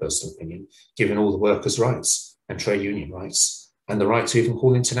 in my personal opinion, given all the workers' rights and trade union rights, and the right to even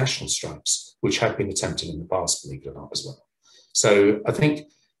call international strikes, which have been attempted in the past, believe it or not, as well. So I think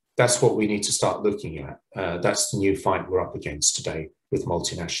that's what we need to start looking at. That's the new fight we're up against today with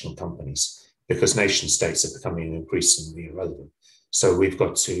multinational companies, because nation states are becoming increasingly irrelevant. So we've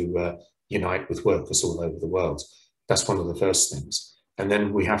got to unite with workers all over the world. That's one of the first things. And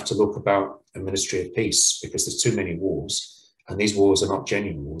then we have to look about a Ministry of Peace, because there's too many wars. And these wars are not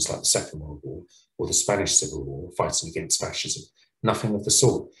genuine wars like the Second World War or the Spanish Civil War, fighting against fascism. Nothing of the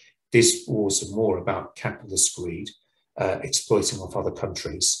sort. These wars are more about capitalist greed, exploiting off other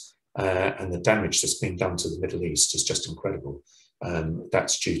countries, and the damage that's been done to the Middle East is just incredible.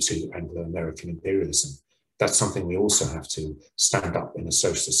 That's due to Anglo-American imperialism. That's something we also have to stand up in a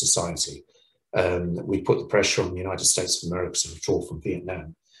socialist society. We put the pressure on the United States of America to withdraw from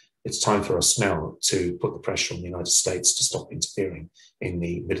Vietnam. It's time for us now to put the pressure on the United States to stop interfering in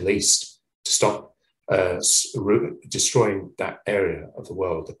the Middle East, to stop destroying that area of the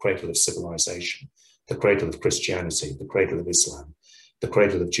world, the cradle of civilization, the cradle of Christianity, the cradle of Islam, the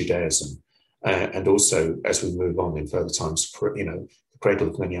cradle of Judaism, and also as we move on in further times, the cradle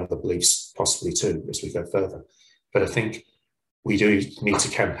of many other beliefs possibly too as we go further. But I think we do need to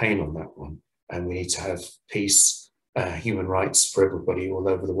campaign on that one, and we need to have peace, human rights for everybody all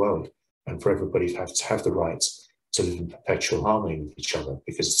over the world, and for everybody to have the right to live in perpetual harmony with each other,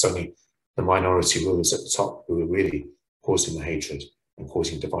 because it's only the minority rulers at the top who are really causing the hatred and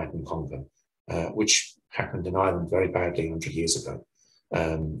causing divide and conquer, which happened in Ireland very badly 100 years ago,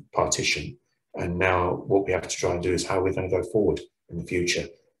 partition. And now what we have to try and do is how we're going to go forward in the future,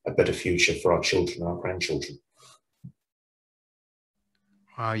 a better future for our children and our grandchildren.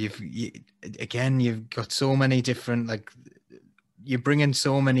 Wow, you've got so many different, like, you're bringing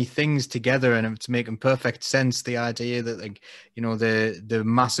so many things together, and it's making perfect sense. The idea that, like, the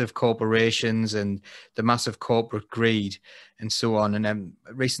massive corporations and the massive corporate greed and so on. And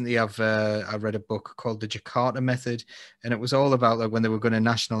recently I read a book called The Jakarta Method, and it was all about, like, when they were going to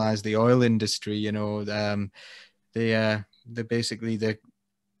nationalize the oil industry, they basically the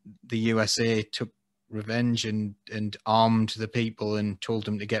USA took revenge and armed the people and told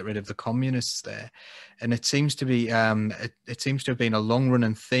them to get rid of the communists there. And it seems to be it seems to have been a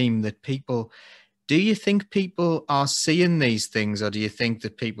long-running theme that people, do you think people are seeing these things, or do you think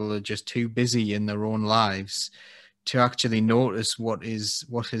that people are just too busy in their own lives to actually notice what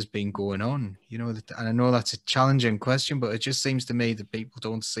has been going on? And I know that's a challenging question, but it just seems to me that people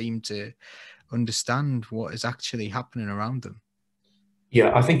don't seem to understand what is actually happening around them.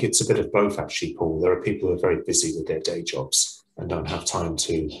 Yeah, I think it's a bit of both, actually, Paul. There are people who are very busy with their day jobs and don't have time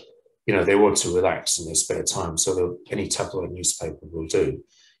to, they want to relax in their spare time. So any tabloid newspaper will do.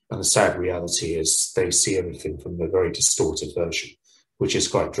 And the sad reality is they see everything from a very distorted version, which is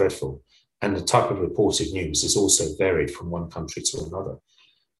quite dreadful. And the type of reported news is also varied from one country to another.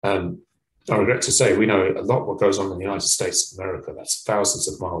 I regret to say, we know a lot what goes on in the United States of America. That's thousands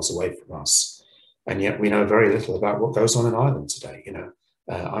of miles away from us. And yet we know very little about what goes on in Ireland today.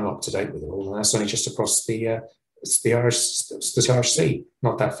 I'm up to date with it all, and that's only just across the Irish Sea,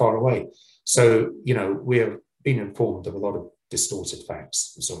 not that far away. So, we have been informed of a lot of distorted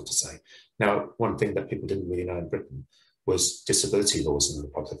facts, I'm sorry to say. Now, one thing that people didn't really know in Britain was disability laws in the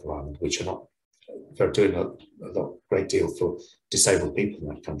Republic of Ireland, which are not, they're doing a great deal for disabled people in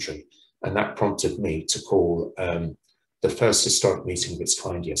that country. And that prompted me to call the first historic meeting of its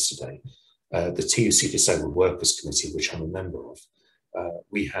kind yesterday, the TUC Disabled Workers Committee, which I'm a member of.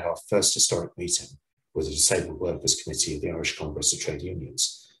 We had our first historic meeting with the Disabled Workers Committee of the Irish Congress of Trade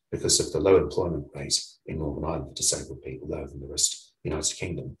Unions because of the low employment rate in Northern Ireland for disabled people, lower than the rest of the United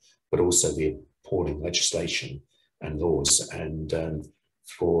Kingdom, but also the appalling legislation and laws and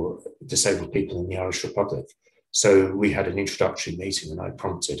for disabled people in the Irish Republic. So we had an introductory meeting, and I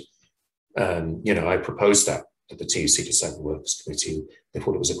prompted, I proposed that at the TUC Disabled Workers Committee. They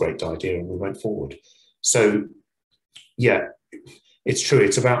thought it was a great idea, and we went forward. So, yeah, it's true.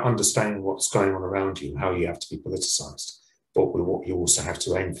 It's about understanding what's going on around you, how you have to be politicized, but what you also have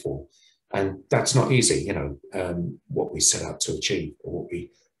to aim for. And that's not easy, what we set out to achieve or what we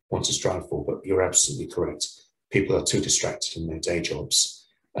want to strive for. But you're absolutely correct. People are too distracted in their day jobs.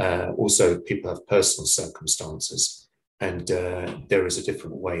 Also, people have personal circumstances, and there is a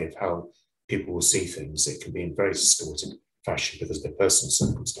different way of how people will see things. It can be in very distorted fashion because of their personal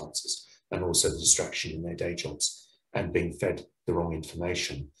circumstances and also the distraction in their day jobs and being fed the wrong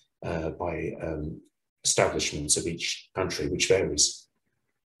information by establishments of each country, which varies.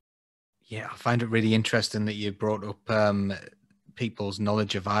 Yeah, I find it really interesting that you brought up people's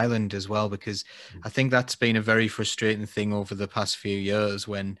knowledge of Ireland as well, because I think that's been a very frustrating thing over the past few years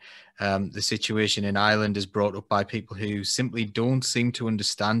when the situation in Ireland is brought up by people who simply don't seem to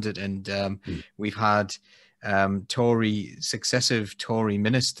understand it. And we've had successive Tory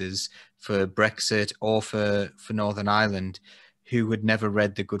ministers for Brexit or for Northern Ireland who had never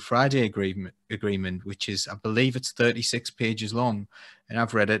read the Good Friday Agreement, which is, I believe it's 36 pages long. And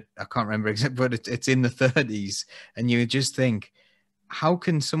I've read it, I can't remember exactly, but it's in the 30s. And you just think, how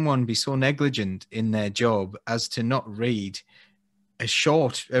can someone be so negligent in their job as to not read a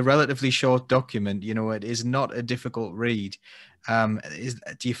relatively short document? It is not a difficult read. Do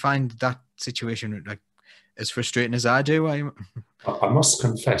you find that situation like as frustrating as I do? I must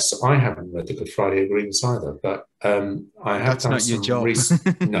confess, I haven't read the Good Friday Agreement either, but I have That's done not your some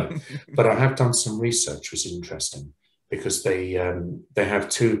job. No, but I have done some research, which is interesting because they have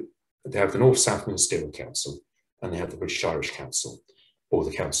two. They have the North-South Ministerial Council and they have the British-Irish Council, or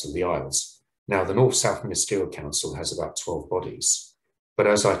the Council of the Isles. Now, the North-South Ministerial Council has about 12 bodies, but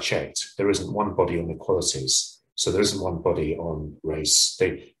as I checked, there isn't one body on equalities, so there isn't one body on race.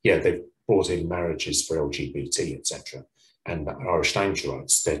 They've brought in marriages for LGBT, etc., and Irish language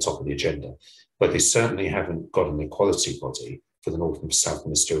rights. They're top of the agenda. But they certainly haven't got an equality body for the North and South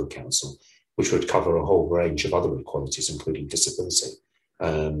Ministerial Council, which would cover a whole range of other equalities, including disability.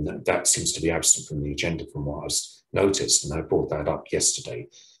 That seems to be absent from the agenda from what I've noticed, and I brought that up yesterday,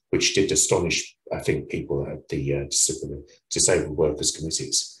 which did astonish, I think, people at the disabled workers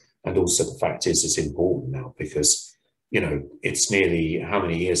committees. And also the fact is it's important now because, you know, it's nearly how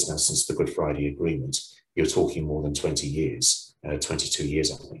many years now since the Good Friday Agreement? You're talking more than 20 years, 22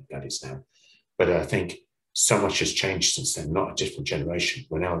 years, I think that is now. But I think so much has changed since then, not a different generation.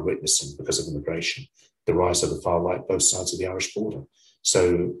 We're now witnessing, because of immigration, the rise of the far right, both sides of the Irish border.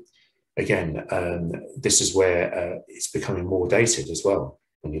 So again, this is where it's becoming more dated as well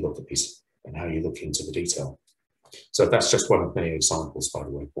when you look at these and how you look into the detail. So that's just one of many examples, by the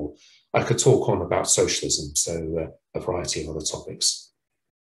way, Paul. I could talk on about socialism, so a variety of other topics.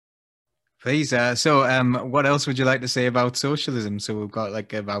 Please. So what else would you like to say about socialism? So we've got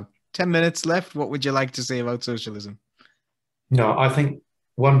like about 10 minutes left. What would you like to say about socialism? No, I think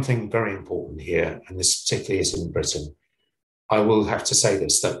one thing very important here, and this particularly is in Britain, I will have to say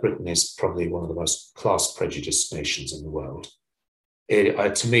this, that Britain is probably one of the most class prejudiced nations in the world.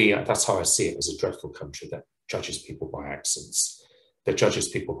 To me, that's how I see it, as a dreadful country that judges people by accents, that judges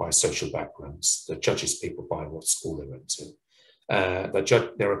people by social backgrounds, that judges people by what school they went to.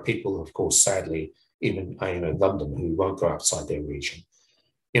 There are people, of course, sadly, even in London, who won't go outside their region.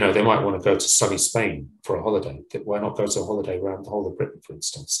 You know, they might want to go to sunny Spain for a holiday. Why not go to a holiday around the whole of Britain, for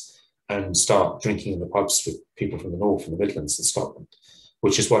instance, and start drinking in the pubs with people from the north and the Midlands and Scotland,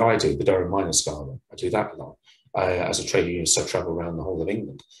 which is what I do, the Durham Miners Gala. I do that a lot. As a trade unionist, I travel around the whole of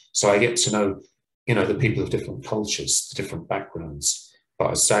England. So I get to know, you know, the people of different cultures, the different backgrounds.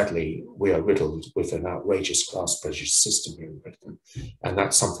 But sadly, we are riddled with an outrageous class prejudice system here in Britain. And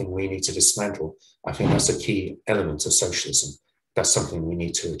that's something we need to dismantle. I think that's a key element of socialism. That's something we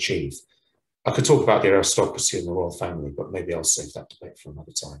need to achieve. I could talk about the aristocracy and the royal family, but maybe I'll save that debate for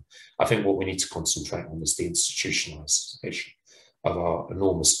another time. I think what we need to concentrate on is the institutionalisation of our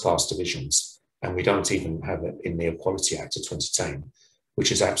enormous class divisions. And we don't even have it in the Equality Act of 2010,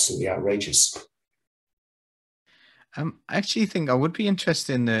 which is absolutely outrageous. I actually think I would be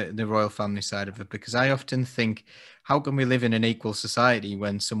interested in the royal family side of it, because I often think, how can we live in an equal society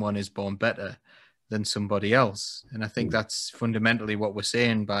when someone is born better than somebody else? And I think that's fundamentally what we're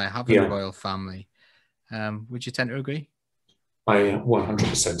saying by having a royal family. Would you tend to agree? I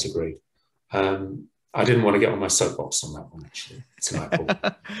 100% agree. I didn't want to get on my soapbox on that one, actually, tonight,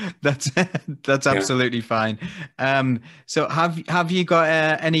 Paul. That's absolutely fine. So have you got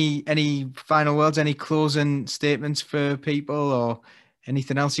any final words, any closing statements for people, or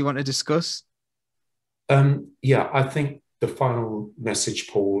anything else you want to discuss? Yeah, I think the final message,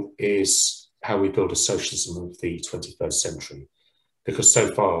 Paul, is how we build a socialism of the 21st century. Because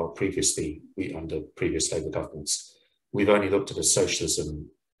so far, previously, under previous Labour governments, we've only looked at a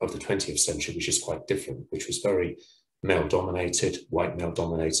socialism of the 20th century, which is quite different, which was very male-dominated, white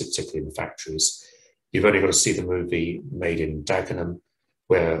male-dominated, particularly in the factories. You've only got to see the movie Made in Dagenham,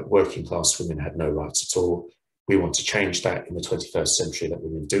 where working-class women had no rights at all. We want to change that in the 21st century, that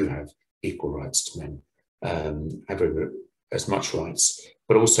women do have equal rights to men, have as much rights,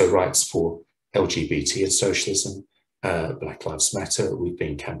 but also rights for LGBT and socialism, Black Lives Matter. We've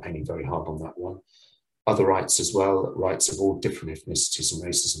been campaigning very hard on that one. Other rights as well, rights of all different ethnicities and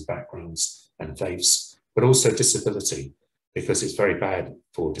races and backgrounds and faiths, but also disability, because it's very bad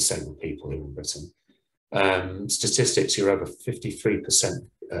for disabled people here in Britain. Statistics, you're over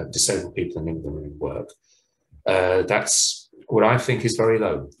 53% disabled people in England are in work. That's what I think is very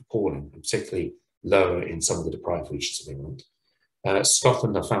low, appalling, and particularly lower in some of the deprived regions of England.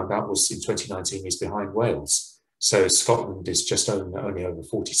 Scotland, I found out, was in 2019 is behind Wales. So Scotland is just only over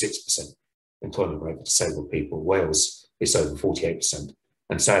 46% employment rate for disabled people. Wales is over 48%.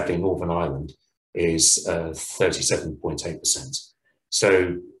 And sadly, Northern Ireland is 37.8%.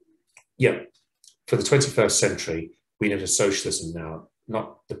 So, yeah, for the 21st century, we need a socialism now,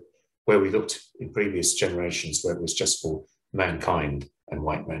 not where we looked in previous generations where it was just for mankind and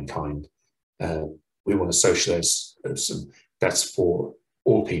white mankind. We want a socialism that's for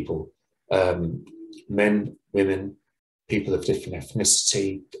all people, men, women, people of different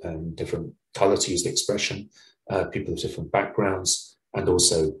ethnicity, different colour to use the expression, people of different backgrounds, and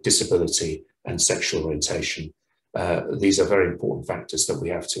also disability and sexual orientation. These are very important factors that we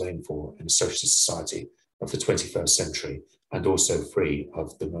have to aim for in a socialist society of the 21st century, and also free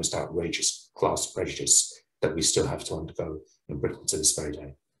of the most outrageous class prejudice that we still have to undergo in Britain to this very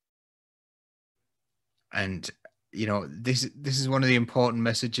day. And you know, this is one of the important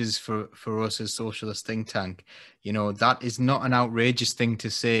messages for us as Socialist think tank. You know, that is not an outrageous thing to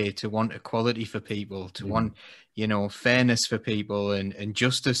say, to want equality for people, to want, you know, fairness for people and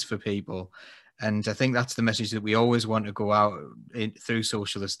justice for people. And I think that's the message that we always want to go out through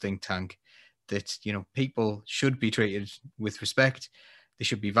Socialist think tank, that, you know, people should be treated with respect. They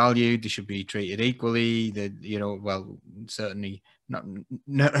should be valued. They should be treated equally. That, you know, well, certainly not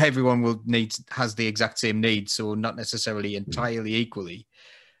everyone has the exact same needs, so not necessarily entirely equally,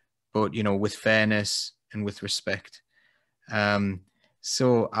 but, you know, with fairness and with respect.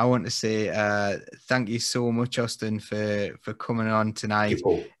 So I want to say thank you so much, Austin, for coming on tonight.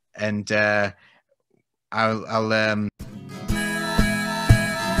 And I'll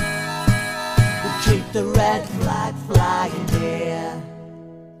keep the red flag flying here.